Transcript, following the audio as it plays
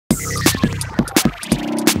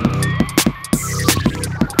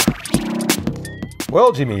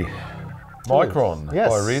Well, Jimmy, Micron Yes.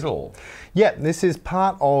 by Riedel. Yeah, this is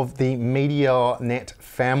part of the MediaNet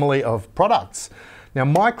family of products. Now,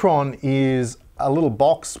 Micron is a little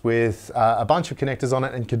box with a bunch of connectors on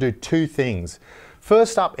it and can do two things.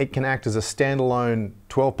 First up, it can act as a standalone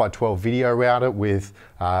 12 by 12 video router with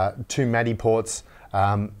two MADI ports,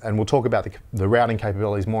 and we'll talk about the routing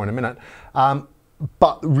capabilities more in a minute.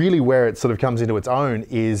 But really where it sort of comes into its own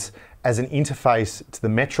is as an interface to the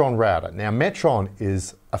Metron router. Now, Metron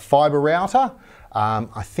is a fiber router.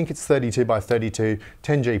 I think it's 32 by 32,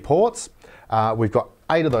 10G ports. We've got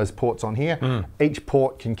 8 of those ports on here. Each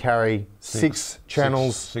port can carry six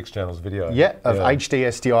channels. Six channels video. Yeah, of HD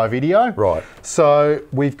SDI video. Right. So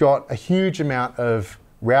we've got a huge amount of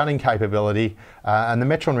routing capability, and the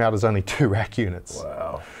Metron router is only 2 rack units.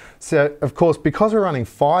 Wow. So, of course, because we're running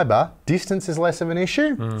fiber, distance is less of an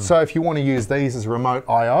issue. So if you want to use these as remote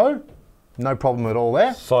I/O, no problem at all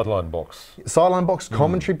there. Sideline box. Sideline box,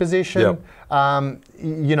 commentary position. Yep.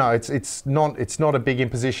 You know, it's not a big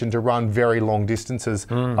imposition to run very long distances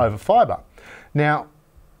over fiber. Now,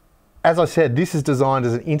 as I said, this is designed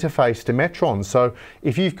as an interface to Metron. So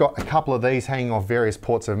if you've got a couple of these hanging off various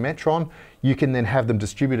ports of Metron, you can then have them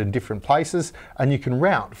distributed in different places, and you can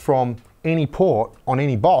route from any port on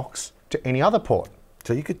any box to any other port.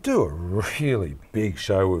 So you could do a really big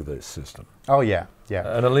show with this system. Oh yeah,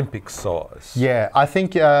 yeah. An Olympic size. Yeah, I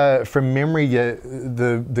think from memory,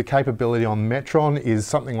 the capability on Metron is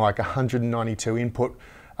something like 192 input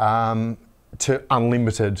to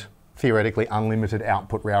unlimited, theoretically unlimited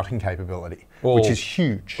output routing capability, which is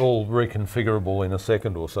huge. All reconfigurable in a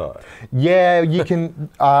second or so. Yeah, you can.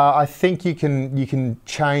 I think you can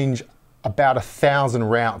change about 1,000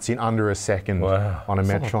 routes in under a second on a Metron.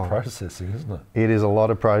 That's a lot of processing, isn't it? It is a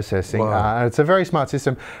lot of processing. Wow. It's a very smart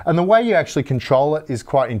system. And the way you actually control it is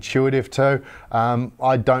quite intuitive too.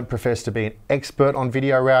 I don't profess to be an expert on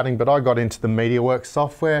video routing, but I got into the MediaWorks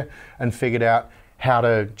software and figured out how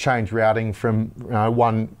to change routing from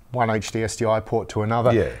one HD SDI port to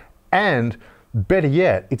another. Yeah. And better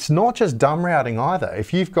yet, it's not just dumb routing either.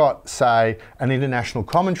 If you've got, say, an international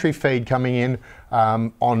commentary feed coming in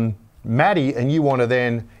on MADI and you want to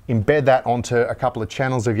then embed that onto a couple of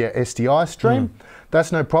channels of your SDI stream,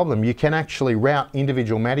 that's no problem. You can actually route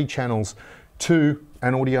individual MADI channels to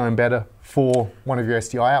an audio embedder for one of your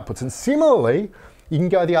SDI outputs. And similarly, you can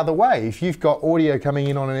go the other way. If you've got audio coming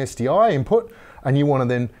in on an SDI input and you want to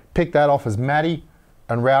then pick that off as MADI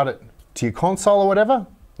and route it to your console or whatever,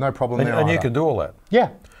 no problem there And you either. can do all that? Yeah.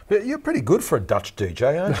 But you're pretty good for a Dutch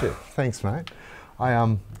DJ, aren't you? Thanks, mate.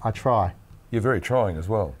 I try. You're very trying as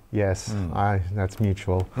well. Yes, that's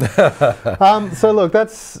mutual. So look,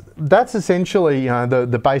 that's essentially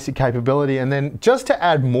the basic capability, and then just to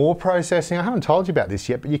add more processing, I haven't told you about this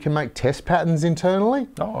yet, but you can make test patterns internally.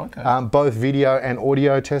 Oh, okay. Both video and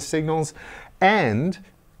audio test signals, and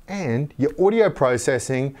your audio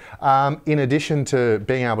processing, in addition to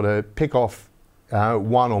being able to pick off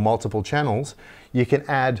one or multiple channels, you can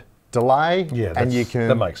add delay, and you can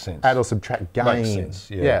that makes sense. add or subtract gain. Makes sense,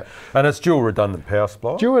 yeah. And it's dual redundant power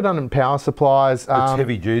supply? Dual redundant power supplies. It's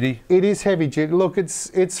heavy duty? It is heavy duty. Look,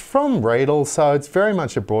 it's from Riedel, so it's very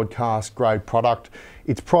much a broadcast grade product.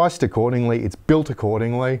 It's priced accordingly, it's built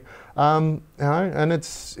accordingly, and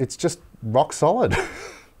it's just rock solid.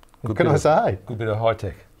 What can I say? Good bit of high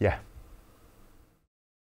tech. Yeah.